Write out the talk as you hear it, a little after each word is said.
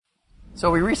So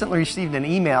we recently received an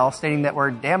email stating that we're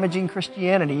damaging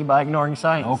Christianity by ignoring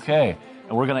science. Okay,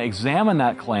 and we're going to examine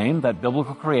that claim that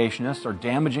biblical creationists are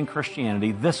damaging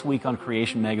Christianity this week on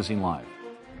Creation Magazine Live.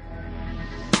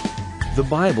 The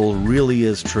Bible really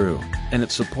is true, and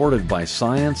it's supported by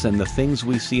science and the things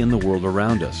we see in the world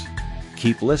around us.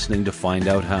 Keep listening to find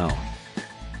out how.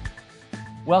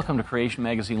 Welcome to Creation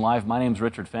Magazine Live. My name's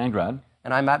Richard Fangrad.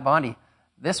 And I'm Matt Bondi.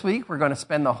 This week, we're going to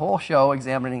spend the whole show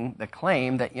examining the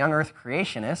claim that young earth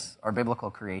creationists, or biblical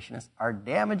creationists, are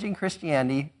damaging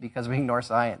Christianity because we ignore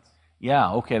science.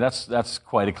 Yeah, okay, that's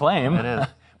quite a claim. It is.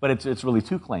 But it's really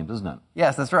two claims, isn't it?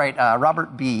 Yes, that's right.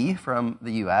 Robert B. from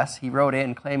the U.S., he wrote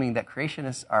in claiming that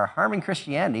creationists are harming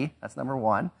Christianity. That's number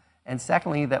one. And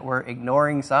secondly, that we're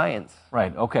ignoring science.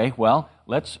 Right, okay. Well,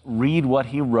 let's read what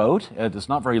he wrote. It's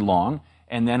not very long,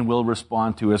 and then we'll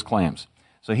respond to his claims.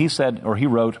 So he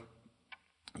wrote,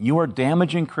 "You are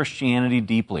damaging Christianity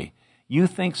deeply. You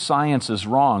think science is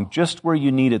wrong just where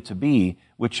you need it to be,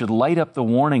 which should light up the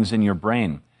warnings in your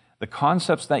brain. The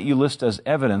concepts that you list as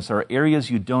evidence are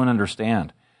areas you don't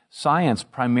understand. Science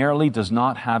primarily does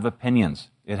not have opinions.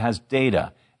 It has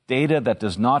data that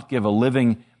does not give a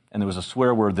living," and there was a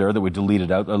swear word there that we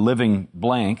deleted out, "a living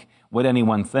blank, what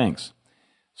anyone thinks.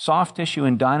 Soft tissue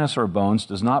in dinosaur bones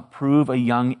does not prove a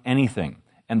young anything,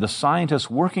 and the scientists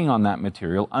working on that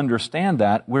material understand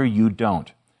that where you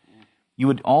don't. You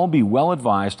would all be well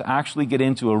advised to actually get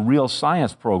into a real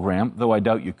science program, though I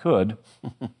doubt you could,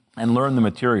 and learn the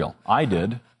material. I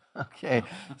did." Okay,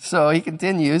 so he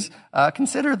continues,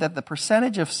 "Consider that the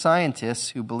percentage of scientists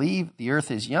who believe the earth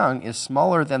is young is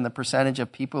smaller than the percentage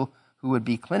of people who would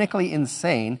be clinically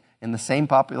insane in the same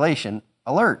population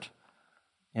alert.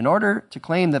 In order to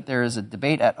claim that there is a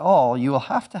debate at all, you will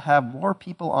have to have more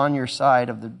people on your side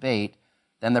of the debate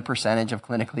than the percentage of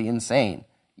clinically insane.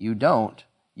 You don't.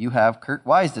 You have Kurt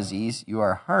Wise disease. You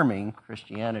are harming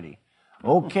Christianity."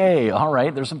 Okay, all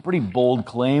right. There's some pretty bold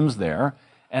claims there.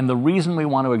 And the reason we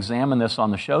want to examine this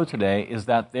on the show today is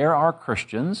that there are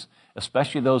Christians,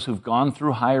 especially those who've gone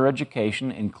through higher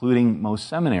education, including most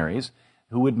seminaries,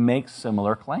 who would make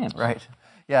similar claims. Right.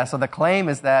 Yeah, so the claim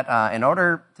is that in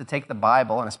order to take the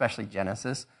Bible, and especially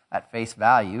Genesis, at face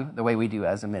value, the way we do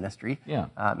as a ministry,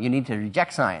 you need to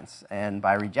reject science. And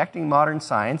by rejecting modern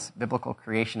science, biblical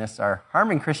creationists are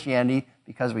harming Christianity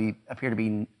because we appear to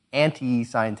be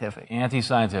anti-scientific.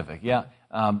 Anti-scientific, yeah.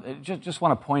 Just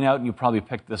want to point out, and you probably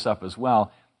picked this up as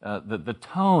well, the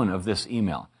tone of this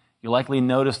email. You likely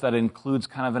notice that it includes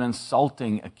kind of an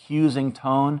insulting, accusing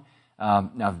tone.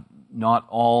 Now, not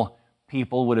all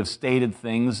people would have stated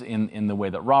things in the way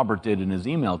that Robert did in his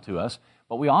email to us,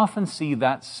 but we often see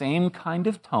that same kind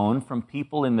of tone from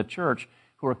people in the church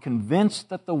who are convinced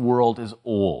that the world is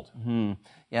old. Mm-hmm.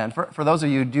 Yeah, and for those of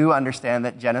you who do understand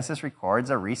that Genesis records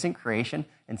a recent creation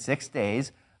in 6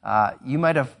 days, you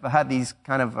might have had these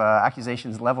kind of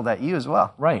accusations leveled at you as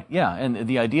well. Right, yeah, and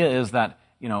the idea is that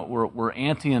we're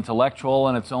anti-intellectual,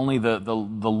 and it's only the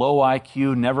low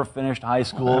IQ, never finished high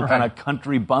school kind of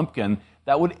country bumpkin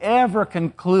that would ever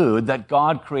conclude that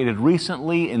God created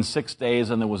recently in 6 days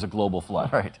and there was a global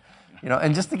flood. Right.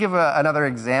 And just to give another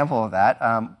example of that,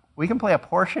 we can play a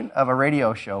portion of a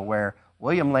radio show where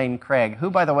William Lane Craig, who,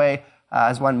 by the way,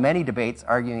 has won many debates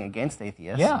arguing against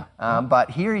atheists. Yeah. But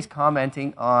here he's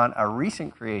commenting on a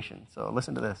recent creation. So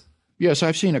listen to this. Yes,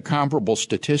 I've seen a comparable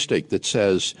statistic that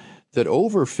says that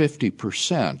over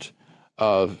 50%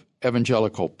 of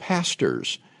evangelical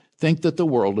pastors think that the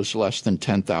world is less than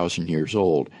 10,000 years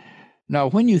old. Now,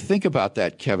 when you think about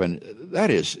that, Kevin,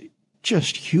 that is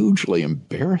just hugely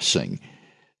embarrassing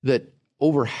that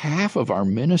over half of our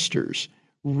ministers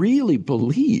really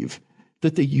believe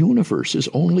that the universe is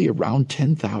only around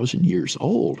 10,000 years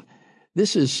old.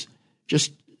 This is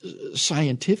just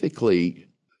scientifically,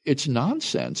 it's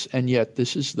nonsense, and yet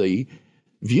this is the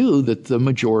view that the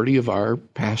majority of our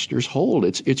pastors hold.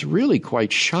 It's really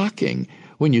quite shocking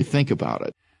when you think about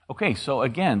it. Okay, so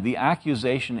again, the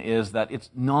accusation is that it's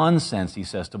nonsense, he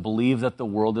says, to believe that the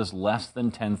world is less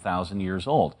than 10,000 years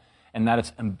old, and that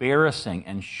it's embarrassing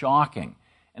and shocking.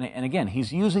 And again,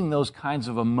 he's using those kinds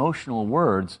of emotional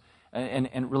words,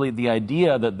 and really the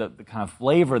idea that the kind of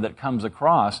flavor that comes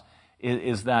across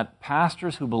is that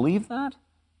pastors who believe that,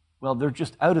 well, they're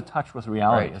just out of touch with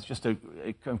reality. Right. It's just a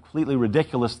completely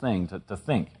ridiculous thing to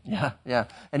think. Yeah.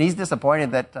 And he's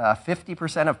disappointed that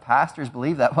 50% of pastors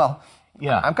believe that. Well,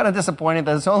 yeah, I'm kind of disappointed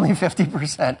that it's only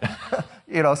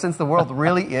 50%. Since the world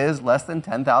really is less than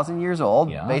 10,000 years old,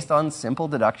 based on simple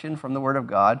deduction from the Word of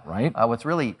God. Right. What's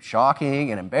really shocking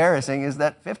and embarrassing is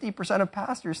that 50% of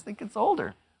pastors think it's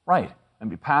older. Right. I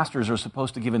mean, pastors are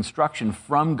supposed to give instruction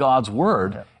from God's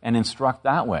Word and instruct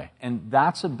that way. And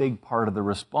that's a big part of the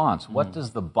response. What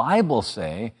does the Bible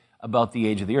say about the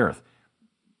age of the earth?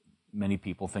 Many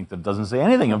people think that it doesn't say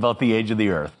anything about the age of the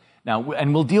earth. Now,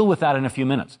 and we'll deal with that in a few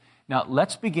minutes. Now,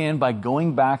 let's begin by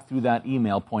going back through that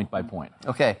email point by point.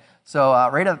 Okay. So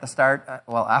right at the start,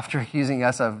 after accusing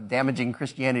us of damaging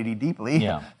Christianity deeply,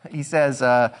 he says,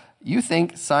 you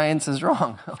think science is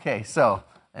wrong. Okay, so,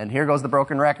 and here goes the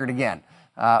broken record again.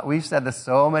 We've said this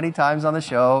so many times on the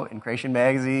show, in Creation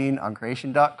Magazine, on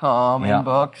creation.com, in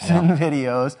books and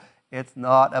videos. It's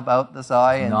not about the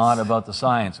science. It's not about the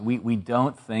science. We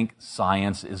don't think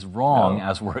science is wrong,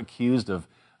 as we're accused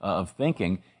of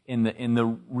thinking. In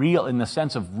the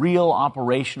sense of real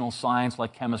operational science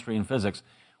like chemistry and physics,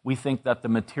 we think that the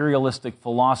materialistic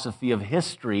philosophy of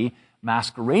history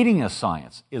masquerading as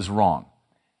science is wrong.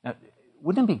 Now,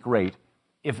 wouldn't it be great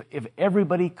if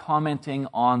everybody commenting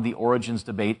on the origins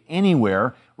debate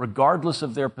anywhere, regardless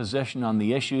of their position on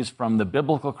the issues, from the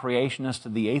biblical creationist to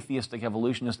the atheistic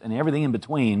evolutionist and everything in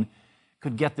between,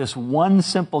 could get this one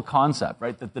simple concept,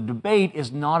 right? That the debate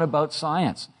is not about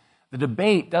science. The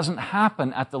debate doesn't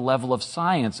happen at the level of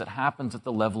science. It happens at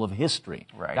the level of history.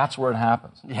 Right. That's where it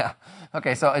happens. Yeah.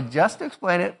 Okay, so just to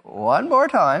explain it one more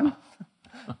time,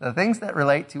 the things that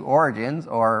relate to origins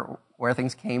or where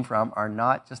things came from are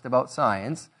not just about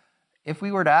science. If we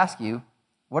were to ask you,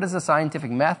 what is a scientific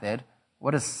method?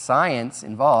 What does science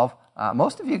involve?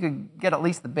 Most of you could get at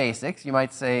least the basics. You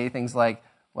might say things like,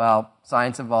 well,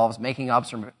 science involves making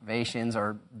observations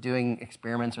or doing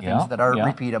experiments or things that are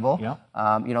repeatable.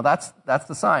 That's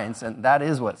the science, and that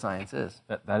is what science is.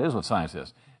 That is what science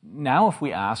is. Now, if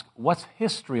we ask, what's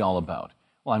history all about?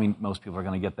 Well, I mean, most people are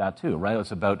going to get that too, right?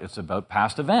 It's about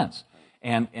past events.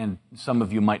 And some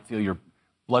of you might feel your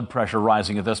blood pressure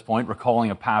rising at this point,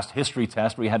 recalling a past history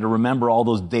test where you had to remember all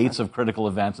those dates of critical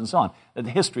events and so on. That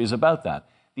history is about that.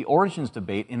 The origins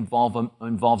debate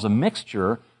involves a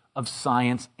mixture of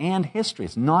science and history.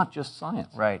 It's not just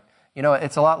science. Right.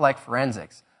 It's a lot like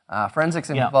forensics. Forensics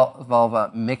involve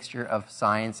a mixture of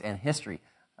science and history.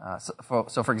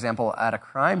 So, for example, at a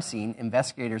crime scene,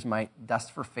 investigators might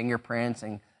dust for fingerprints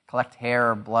and collect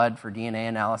hair or blood for DNA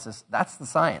analysis. That's the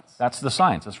science. That's the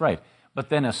science, that's right. But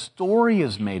then a story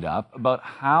is made up about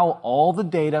how all the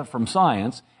data from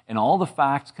science and all the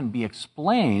facts can be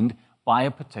explained by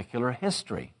a particular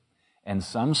history. And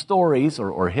some stories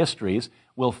or histories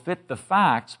will fit the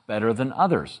facts better than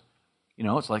others.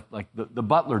 It's like the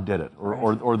butler did it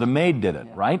or the maid did it,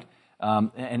 right?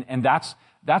 And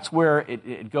that's where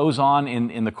it goes on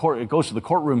in the court. It goes to the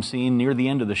courtroom scene near the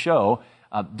end of the show.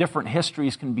 Different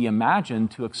histories can be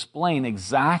imagined to explain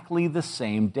exactly the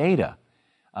same data.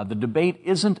 The debate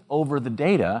isn't over the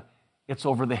data, it's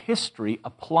over the history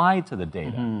applied to the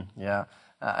data. Mm-hmm. Yeah.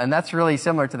 And that's really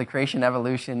similar to the creation,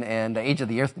 evolution, and age of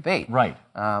the earth debate. Right.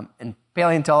 In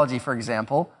paleontology, for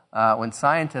example, when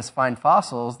scientists find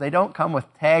fossils, they don't come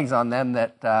with tags on them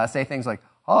that say things like,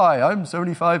 "Hi, I'm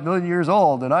 75 million years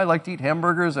old, and I like to eat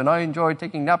hamburgers, and I enjoy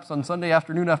taking naps on Sunday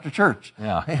afternoon after church."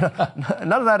 Yeah.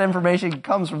 None of that information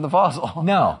comes from the fossil.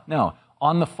 No.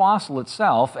 On the fossil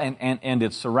itself and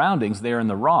its surroundings there in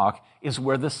the rock is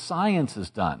where the science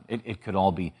is done. It could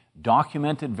all be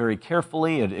documented very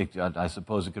carefully. I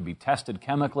suppose it could be tested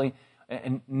chemically.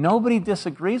 And nobody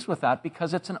disagrees with that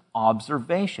because it's an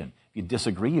observation. If you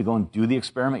disagree, you go and do the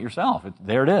experiment yourself.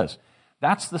 There it is.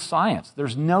 That's the science.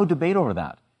 There's no debate over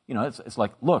that. It's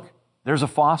like, look, there's a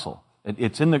fossil.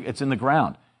 It's in the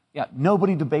ground. Yeah,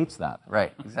 nobody debates that.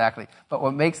 Right, exactly. But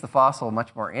what makes the fossil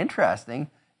much more interesting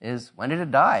is, when did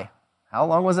it die? How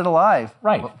long was it alive?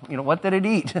 Right. What did it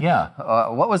eat? Yeah.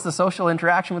 What was the social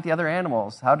interaction with the other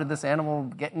animals? How did this animal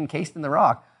get encased in the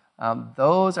rock?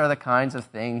 Those are the kinds of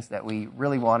things that we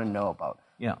really want to know about.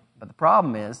 Yeah. But the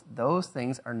problem is, those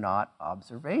things are not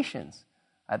observations.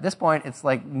 At this point, it's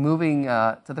like moving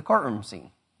to the courtroom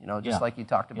scene, like you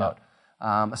talked about.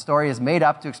 A story is made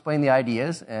up to explain the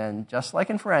ideas, and just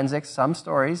like in forensics, some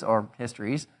stories or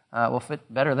histories will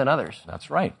fit better than others. That's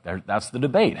right. That's the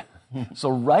debate. So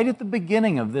right at the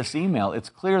beginning of this email, it's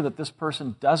clear that this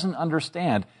person doesn't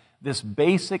understand this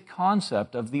basic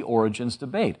concept of the origins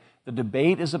debate. The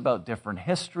debate is about different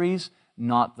histories,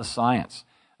 not the science.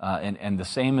 And the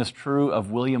same is true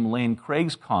of William Lane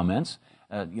Craig's comments.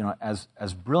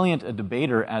 As brilliant a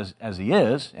debater as he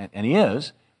is, and he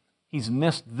is, he's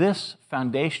missed this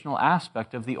foundational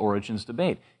aspect of the origins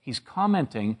debate. He's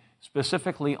commenting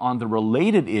specifically on the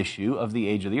related issue of the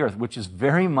age of the earth, which is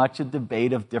very much a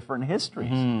debate of different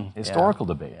histories, historical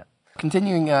debate. Yeah.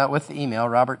 Continuing with the email,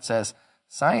 Robert says,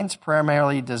 "Science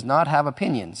primarily does not have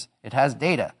opinions. It has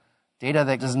data. Data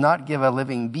that does not give a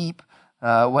living beep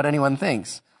what anyone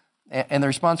thinks. And the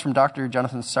response from Dr.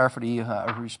 Jonathan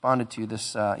Sarfati, who responded to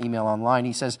this email online,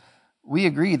 he says, we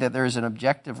agree that there is an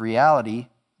objective reality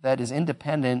that is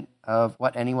independent of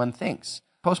what anyone thinks.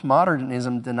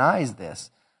 Postmodernism denies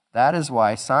this. That is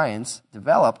why science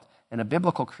developed in a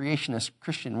biblical creationist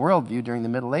Christian worldview during the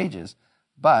Middle Ages,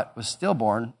 but was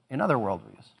stillborn in other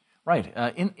worldviews. Right.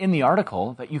 In the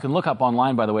article that you can look up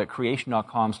online, by the way, at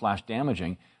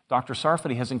creation.com/damaging, Dr.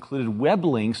 Sarfati has included web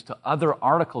links to other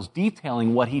articles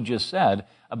detailing what he just said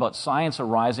about science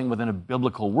arising within a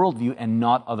biblical worldview and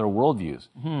not other worldviews.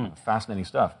 Fascinating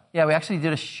stuff. Yeah, we actually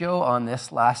did a show on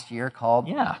this last year called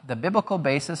The Biblical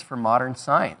Basis for Modern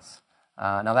Science.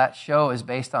 Now that show is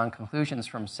based on conclusions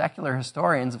from secular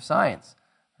historians of science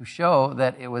who show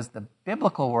that it was the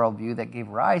biblical worldview that gave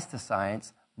rise to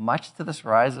science, much to the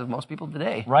surprise of most people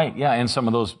today. Right, yeah, and some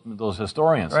of those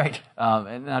historians. Right.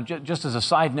 And now, just as a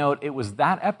side note, it was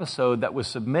that episode that was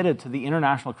submitted to the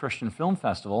International Christian Film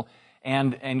Festival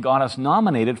and got us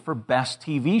nominated for Best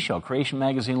TV Show, Creation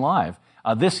Magazine Live,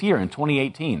 this year in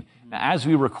 2018. Now, as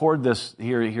we record this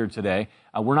here today,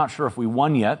 we're not sure if we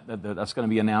won yet. That's going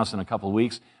to be announced in a couple of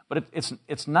weeks. But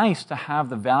it's nice to have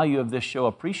the value of this show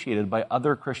appreciated by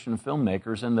other Christian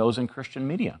filmmakers and those in Christian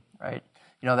media. Right.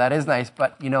 That is nice,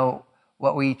 but,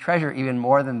 what we treasure even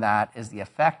more than that is the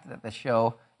effect that the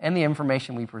show and the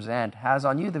information we present has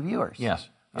on you, the viewers. Yes.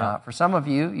 For some of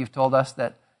you, you've told us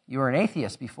that you were an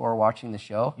atheist before watching the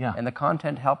show, and the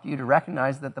content helped you to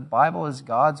recognize that the Bible is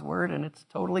God's Word and it's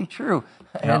totally true.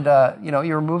 And,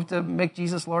 you were moved to make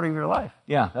Jesus Lord of your life.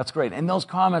 Yeah, that's great. And those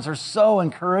comments are so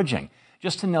encouraging,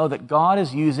 just to know that God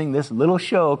is using this little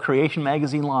show, Creation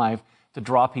Magazine Live, to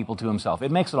draw people to himself.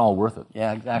 It makes it all worth it.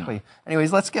 Yeah, exactly.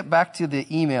 Anyways, let's get back to the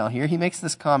email here. He makes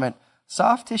this comment,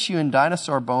 soft tissue in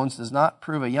dinosaur bones does not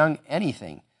prove a young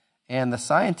anything. And the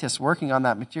scientists working on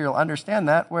that material understand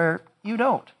that, where you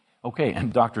don't. Okay,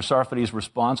 and Dr. Sarfati's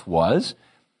response was,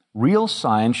 real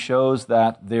science shows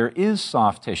that there is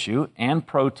soft tissue and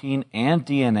protein and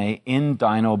DNA in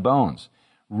dino bones.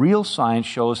 Real science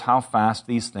shows how fast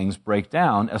these things break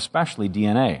down, especially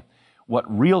DNA. What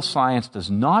real science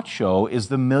does not show is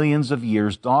the millions of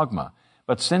years dogma.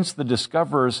 But since the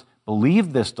discoverers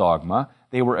believed this dogma,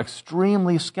 they were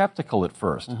extremely skeptical at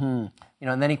first. And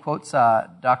then he quotes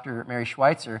Dr. Mary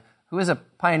Schweitzer, who is a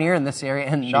pioneer in this area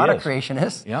and not a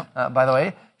creationist, by the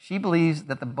way. She believes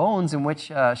that the bones in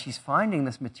which she's finding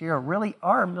this material really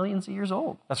are millions of years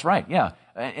old. That's right, yeah.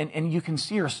 And you can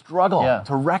see her struggle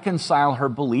to reconcile her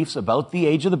beliefs about the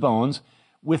age of the bones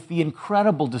with the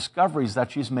incredible discoveries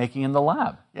that she's making in the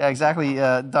lab. Yeah, exactly.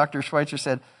 Dr. Schweitzer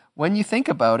said, when you think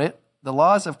about it, the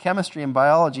laws of chemistry and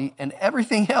biology and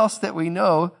everything else that we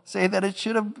know say that it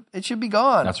should be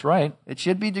gone. That's right. It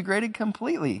should be degraded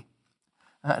completely.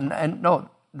 And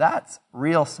no, that's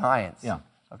real science. Yeah.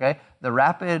 Okay? The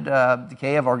rapid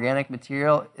decay of organic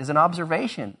material is an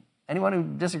observation. Anyone who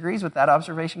disagrees with that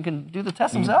observation can do the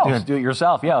test themselves. Do it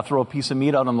yourself, yeah. Throw a piece of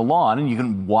meat out on the lawn and you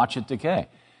can watch it decay.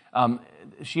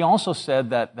 She also said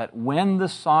that when the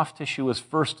soft tissue was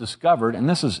first discovered, and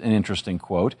this is an interesting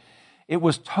quote, it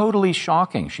was totally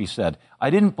shocking, she said.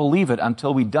 I didn't believe it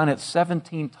until we'd done it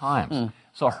 17 times.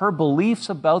 So her beliefs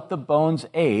about the bone's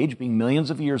age, being millions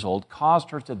of years old, caused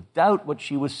her to doubt what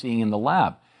she was seeing in the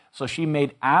lab. So she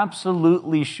made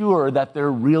absolutely sure that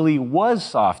there really was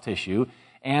soft tissue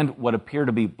and what appear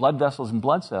to be blood vessels and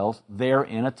blood cells there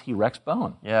in a T-Rex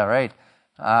bone. Yeah, right.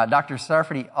 Dr.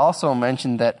 Sarfati also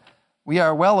mentioned that we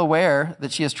are well aware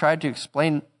that she has tried to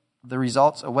explain the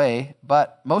results away,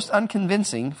 but most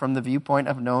unconvincing from the viewpoint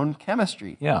of known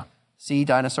chemistry. Yeah. See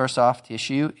dinosaur soft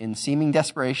tissue. In seeming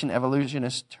desperation,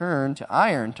 evolutionists turn to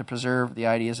iron to preserve the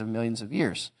ideas of millions of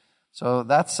years. So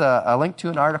that's a link to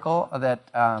an article that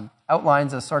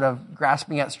outlines a sort of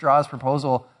grasping at straws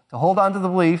proposal to hold on to the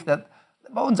belief that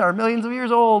the bones are millions of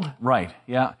years old. Right,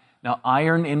 yeah. Now,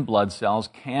 iron in blood cells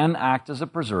can act as a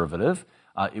preservative.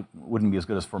 It wouldn't be as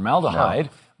good as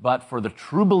formaldehyde, but for the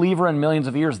true believer in millions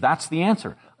of years, that's the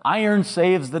answer. Iron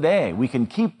saves the day. We can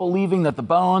keep believing that the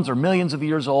bones are millions of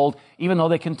years old, even though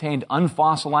they contained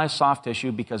unfossilized soft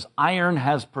tissue, because iron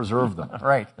has preserved them.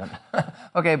 Right.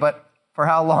 Okay, but for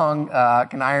how long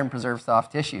can iron preserve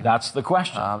soft tissue? That's the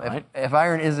question, right? If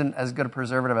iron isn't as good a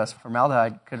preservative as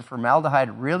formaldehyde, could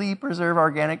formaldehyde really preserve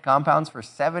organic compounds for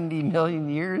 70 million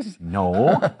years?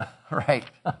 No. Right.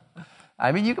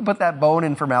 I mean, you can put that bone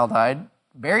in formaldehyde,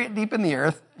 bury it deep in the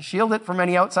earth, shield it from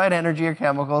any outside energy or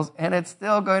chemicals, and it's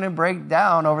still going to break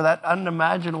down over that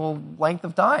unimaginable length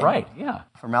of time. Right, yeah.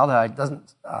 Formaldehyde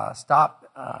doesn't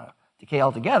stop decay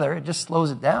altogether. It just slows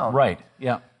it down. Right,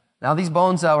 yeah. Now, these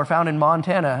bones were found in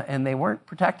Montana, and they weren't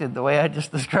protected the way I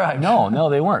just described. No,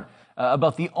 they weren't.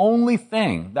 about the only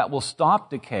thing that will stop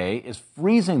decay is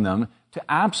freezing them to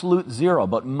absolute zero,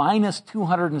 about minus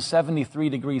 273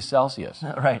 degrees Celsius.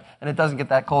 Right, and it doesn't get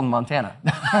that cold in Montana.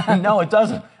 No, it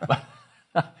doesn't.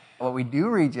 What we do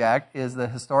reject is the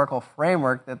historical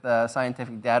framework that the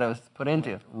scientific data is put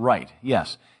into. Right,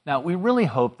 yes. Now, we really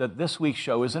hope that this week's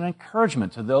show is an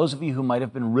encouragement to those of you who might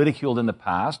have been ridiculed in the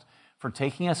past for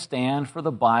taking a stand for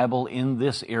the Bible in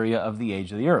this area of the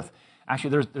age of the earth.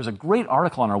 Actually, there's a great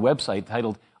article on our website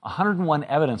titled 101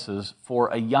 Evidences for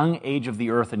a Young Age of the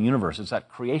Earth and Universe. It's at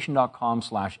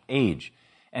creation.com/age.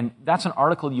 And that's an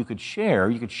article you could share.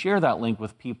 You could share that link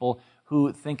with people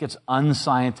who think it's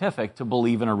unscientific to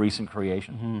believe in a recent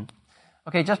creation. Mm-hmm.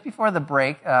 Okay, just before the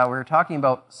break, we were talking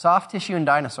about soft tissue and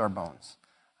dinosaur bones.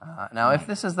 Now, if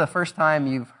this is the first time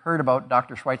you've heard about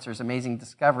Dr. Schweitzer's amazing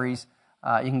discoveries,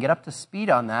 you can get up to speed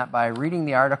on that by reading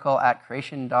the article at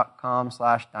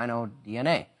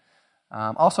creation.com/dinodna.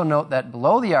 Also note that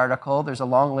below the article, there's a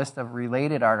long list of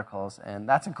related articles, and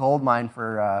that's a gold mine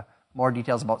for more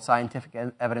details about scientific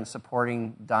evidence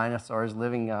supporting dinosaurs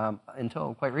living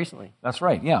until quite recently. That's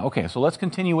right, yeah. Okay, so let's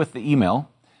continue with the email.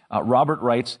 Robert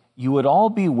writes, you would all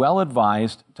be well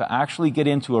advised to actually get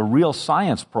into a real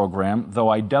science program, though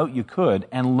I doubt you could,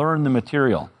 and learn the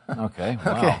material. Okay,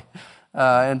 wow. Okay.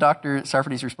 And Dr.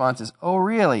 Sarfati's response is, oh,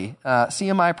 really?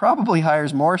 CMI probably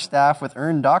hires more staff with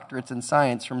earned doctorates in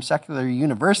science from secular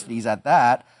universities at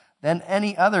that than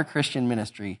any other Christian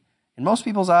ministry. In most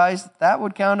people's eyes, that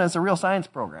would count as a real science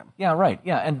program. Yeah, right.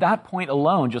 Yeah, and that point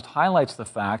alone just highlights the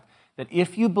fact that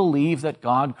if you believe that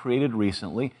God created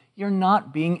recently, you're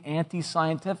not being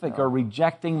anti-scientific or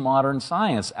rejecting modern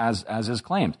science, as is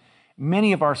claimed.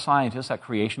 Many of our scientists at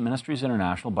Creation Ministries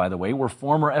International, by the way, were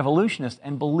former evolutionists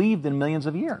and believed in millions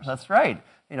of years. That's right.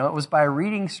 You know, it was by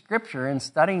reading Scripture and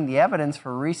studying the evidence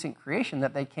for recent creation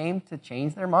that they came to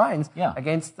change their minds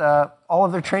against all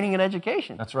of their training and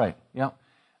education. That's right, yeah.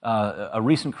 A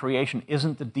recent creation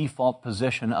isn't the default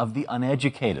position of the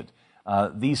uneducated.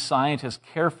 These scientists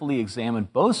carefully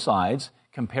examined both sides,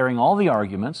 comparing all the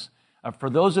arguments. For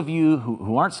those of you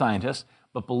who aren't scientists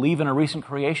but believe in a recent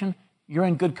creation, you're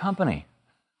in good company.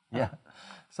 Yeah.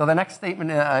 So the next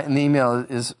statement in the email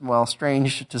is, well,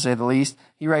 strange to say the least.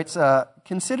 He writes,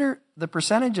 consider the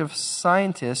percentage of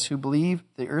scientists who believe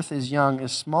the earth is young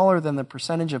is smaller than the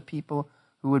percentage of people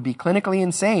who would be clinically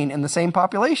insane in the same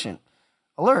population.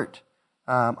 Alert.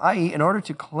 I.e., in order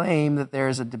to claim that there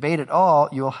is a debate at all,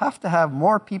 you'll have to have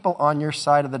more people on your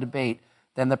side of the debate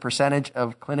than the percentage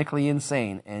of clinically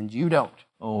insane, and you don't.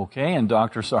 Okay, and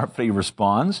Dr. Sarfati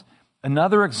responds,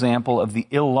 another example of the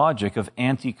illogic of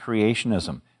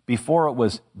anti-creationism. Before it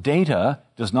was data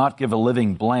does not give a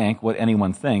living blank what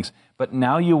anyone thinks, but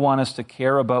now you want us to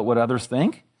care about what others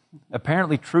think?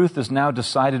 Apparently truth is now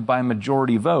decided by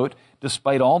majority vote,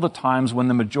 despite all the times when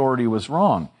the majority was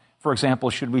wrong. For example,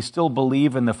 should we still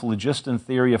believe in the phlogiston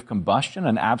theory of combustion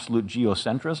and absolute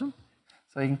geocentrism?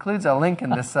 So he includes a link in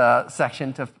this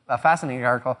section to a fascinating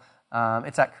article.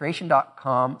 It's at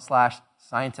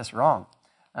creation.com/scientistwrong.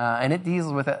 And it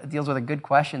deals with a good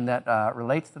question that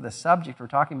relates to the subject we're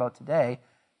talking about today.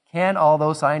 Can all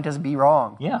those scientists be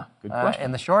wrong? Yeah, good question.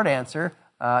 And the short answer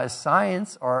is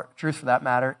science, or truth for that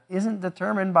matter, isn't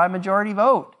determined by majority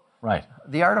vote. Right.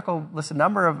 The article lists a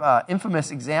number of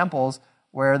infamous examples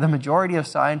where the majority of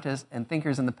scientists and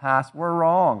thinkers in the past were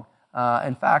wrong.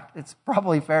 In fact, it's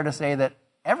probably fair to say that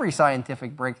every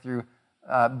scientific breakthrough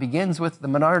begins with the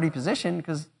minority position,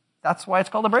 because that's why it's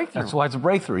called a breakthrough. That's why it's a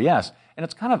breakthrough, yes. And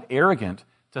it's kind of arrogant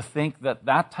to think that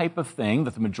that type of thing,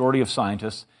 that the majority of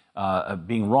scientists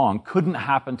being wrong, couldn't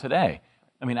happen today.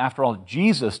 I mean, after all,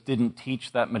 Jesus didn't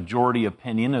teach that majority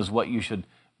opinion is what you should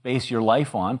base your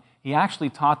life on. He actually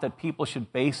taught that people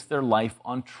should base their life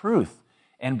on truth.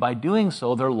 And by doing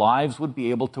so, their lives would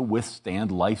be able to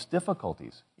withstand life's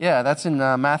difficulties. Yeah, that's in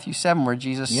Matthew 7, where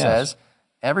Jesus says,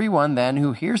 everyone then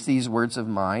who hears these words of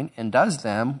mine and does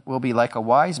them will be like a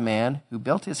wise man who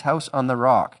built his house on the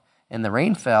rock. And the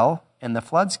rain fell, and the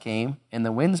floods came, and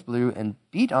the winds blew and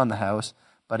beat on the house,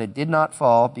 but it did not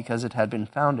fall because it had been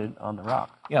founded on the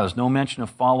rock. Yeah, there's no mention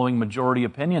of following majority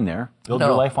opinion there. Build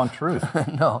your life on truth.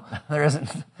 No, there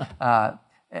isn't.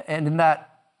 And in that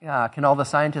Can All the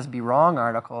Scientists Be Wrong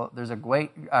article, there's a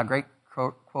great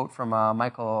quote from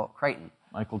Michael Crichton.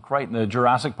 Michael Crichton, the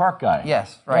Jurassic Park guy.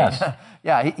 Yes, right. Yes.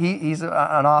 Yeah, he's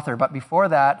an author, but before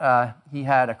that, he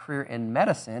had a career in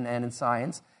medicine and in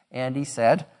science, and he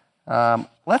said,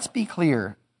 let's be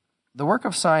clear, the work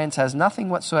of science has nothing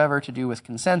whatsoever to do with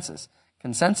consensus.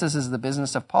 Consensus is the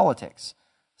business of politics.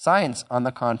 Science, on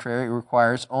the contrary,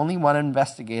 requires only one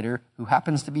investigator who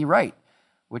happens to be right,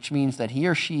 which means that he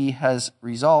or she has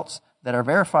results that are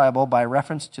verifiable by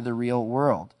reference to the real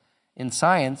world. In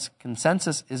science,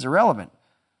 consensus is irrelevant.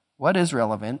 What is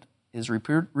relevant is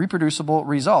reproducible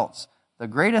results. The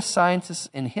greatest scientists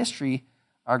in history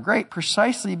are great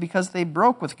precisely because they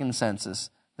broke with consensus.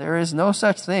 There is no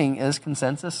such thing as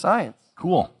consensus science.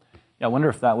 Cool. Yeah, I wonder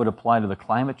if that would apply to the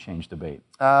climate change debate.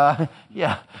 Let's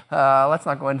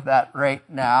not go into that right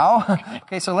now.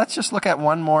 Okay, so let's just look at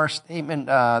one more statement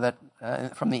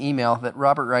from the email that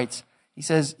Robert writes. He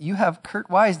says, "You have Kurt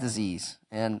Wise disease."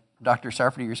 And Dr.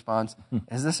 Sarfati responds,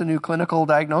 "Is this a new clinical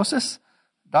diagnosis?"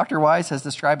 Dr. Wise has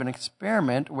described an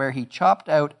experiment where he chopped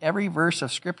out every verse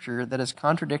of Scripture that is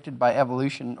contradicted by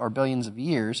evolution or billions of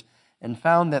years and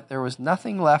found that there was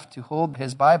nothing left to hold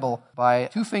his Bible by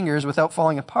two fingers without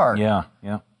falling apart. Yeah.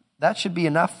 That should be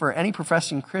enough for any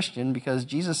professing Christian because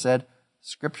Jesus said,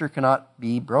 Scripture cannot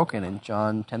be broken in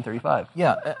John 10:35.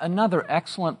 Yeah, another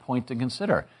excellent point to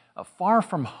consider. Far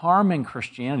from harming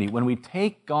Christianity, when we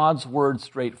take God's word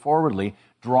straightforwardly,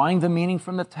 drawing the meaning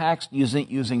from the text,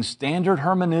 using standard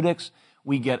hermeneutics,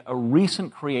 we get a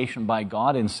recent creation by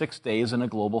God in 6 days in a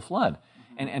global flood.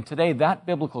 And today, that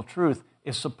biblical truth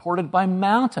is supported by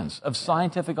mountains of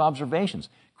scientific observations.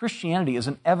 Christianity is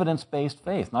an evidence-based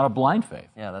faith, not a blind faith.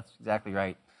 Yeah, that's exactly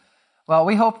right. Well,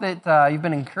 we hope that you've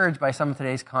been encouraged by some of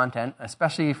today's content,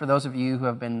 especially for those of you who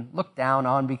have been looked down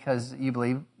on because you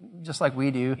believe, just like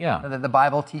we do, that the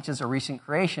Bible teaches a recent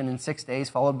creation in 6 days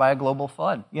followed by a global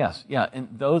flood. Yes, and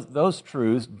those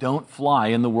truths don't fly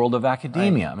in the world of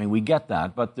academia. Right. I mean, we get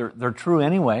that, but they're true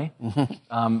anyway.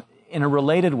 In a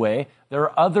related way, there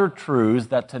are other truths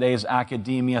that today's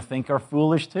academia think are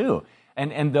foolish too.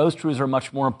 And those truths are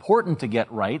much more important to get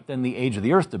right than the age of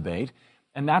the earth debate.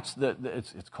 And that's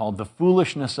it's called the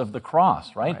foolishness of the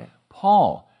cross, right?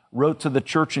 Paul wrote to the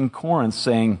church in Corinth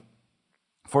saying,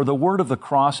 "For the word of the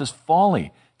cross is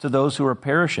folly to those who are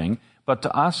perishing, but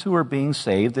to us who are being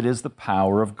saved it is the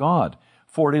power of God.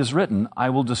 For it is written, I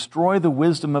will destroy the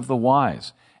wisdom of the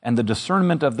wise, and the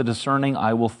discernment of the discerning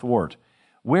I will thwart.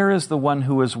 Where is the one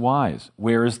who is wise?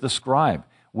 Where is the scribe?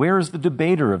 Where is the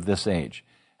debater of this age?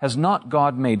 Has not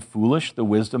God made foolish the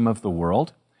wisdom of the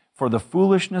world? For the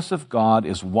foolishness of God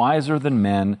is wiser than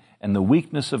men, and the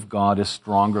weakness of God is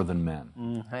stronger than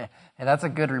men." Hey, that's a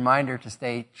good reminder to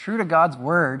stay true to God's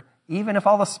word, even if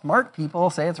all the smart people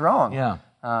say it's wrong. Yeah.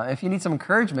 If you need some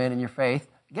encouragement in your faith,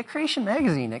 get Creation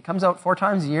Magazine. It comes out 4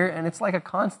 times a year, and it's like a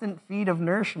constant feed of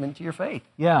nourishment to your faith.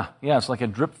 Yeah, it's like a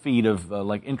drip feed of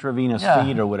like intravenous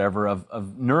feed or whatever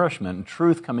of nourishment and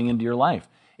truth coming into your life.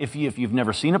 If you've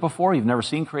never seen it before, you've never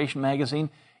seen Creation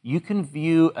Magazine, you can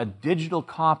view a digital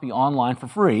copy online for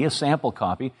free, a sample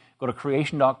copy. Go to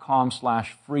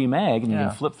creation.com/freemag, and you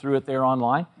can flip through it there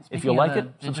online. If you like it,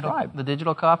 subscribe. The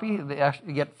digital copy,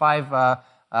 you get 5,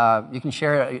 you can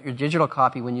share your digital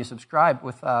copy when you subscribe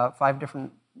with 5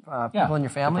 different people in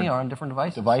your family or on different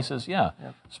devices.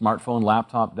 Smartphone,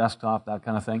 laptop, desktop, that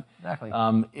kind of thing.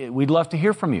 Exactly. We'd love to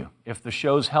hear from you. If the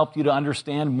show's helped you to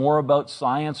understand more about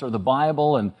science or the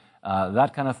Bible and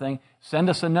that kind of thing, send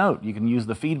us a note. You can use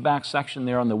the feedback section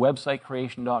there on the website,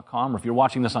 creation.com, or if you're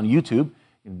watching this on YouTube,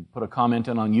 you can put a comment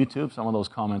in on YouTube. Some of those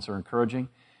comments are encouraging.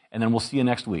 And then we'll see you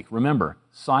next week. Remember,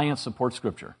 science supports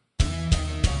Scripture.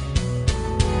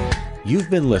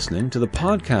 You've been listening to the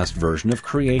podcast version of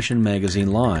Creation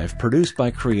Magazine Live, produced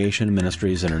by Creation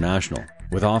Ministries International.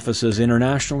 With offices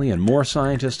internationally and more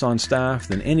scientists on staff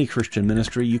than any Christian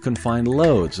ministry, you can find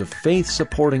loads of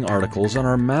faith-supporting articles on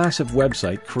our massive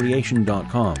website,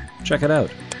 creation.com. Check it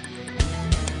out.